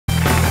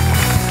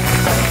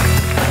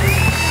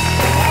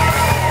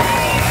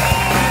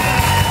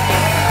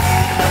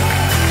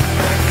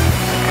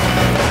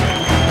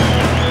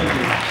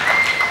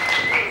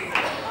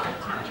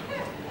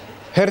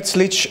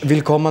Herzlich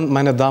willkommen,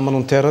 meine Damen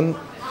und Herren.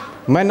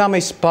 Mein Name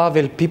ist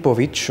Pavel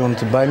Pipovic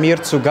und bei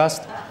mir zu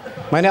Gast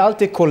meine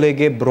alte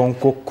Kollege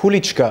Bronco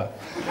Kulitschka.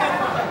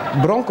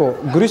 Bronco,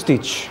 grüß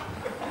dich.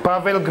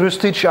 Pavel, grüß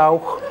dich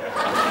auch.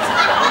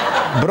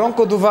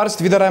 Bronco, du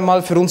warst wieder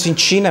einmal für uns im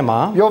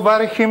Cinema. Ja,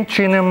 war ich im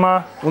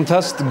Cinema. Und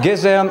hast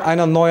gesehen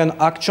einen neuen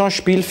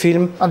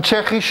Action-Spielfilm. Einen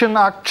tschechischen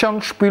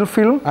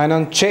Action-Spielfilm.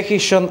 Einen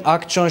tschechischen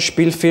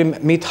Action-Spielfilm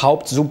mit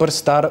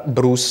Hauptsuperstar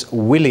Bruce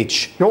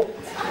Willis. Jo.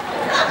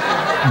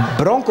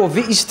 Bronco,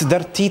 wie ist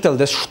der Titel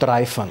des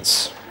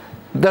Streifens?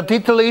 Der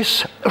Titel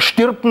ist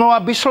Stirb nur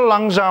ein bisschen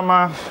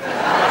langsamer.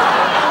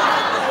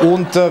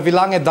 Und wie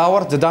lange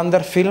dauert dann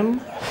der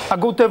Film?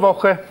 Eine gute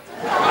Woche.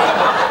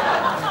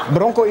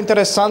 Bronco,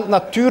 interessant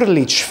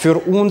natürlich für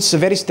uns,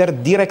 wer ist der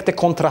direkte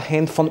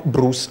Kontrahent von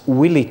Bruce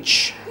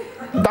Willis?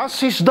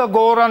 Das ist der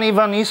Goran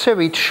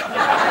Ivanisevic.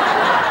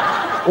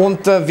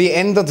 Und wie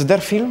endet der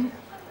Film?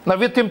 Da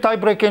wird im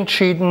Tiebreak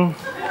entschieden.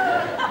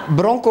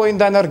 Bronco, in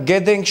deiner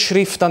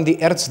Gedenkschrift an die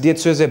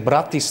Erzdiözese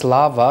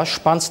Bratislava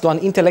spannst du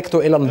einen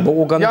intellektuellen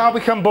Bogen. Ja, habe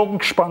ich einen Bogen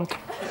gespannt.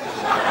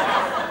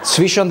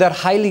 Zwischen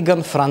der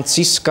heiligen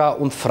Franziska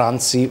und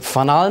Franzi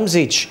van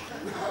Almsic.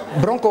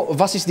 Bronco,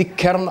 was ist die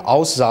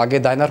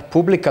Kernaussage deiner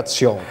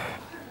Publikation?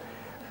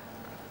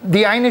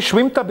 Die eine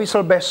schwimmt ein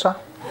bisschen besser.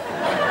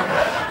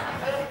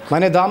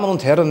 Meine Damen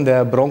und Herren,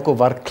 der Bronco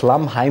war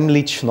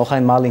klammheimlich noch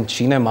einmal im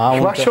Cinema.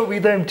 Ich war schon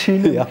wieder im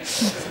Cinema. Ja.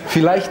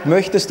 Vielleicht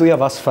möchtest du ja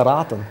was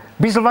verraten.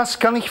 Bisschen was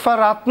kann ich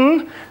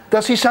verraten.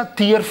 Das ist ein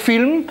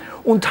Tierfilm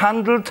und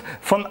handelt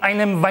von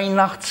einem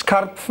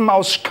Weihnachtskarpfen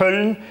aus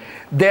Köln,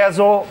 der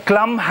so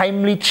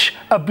klammheimlich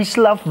ein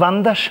bisschen auf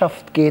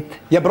Wanderschaft geht.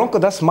 Ja, Bronco,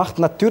 das macht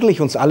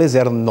natürlich uns alle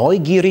sehr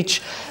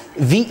neugierig.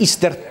 Wie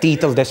ist der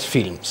Titel des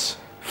Films?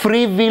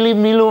 Free Willy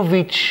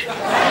Milovic.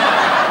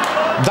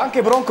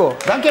 Danke, Bronco.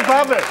 Danke,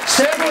 Pavel.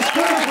 Servus,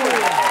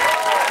 Kumpel.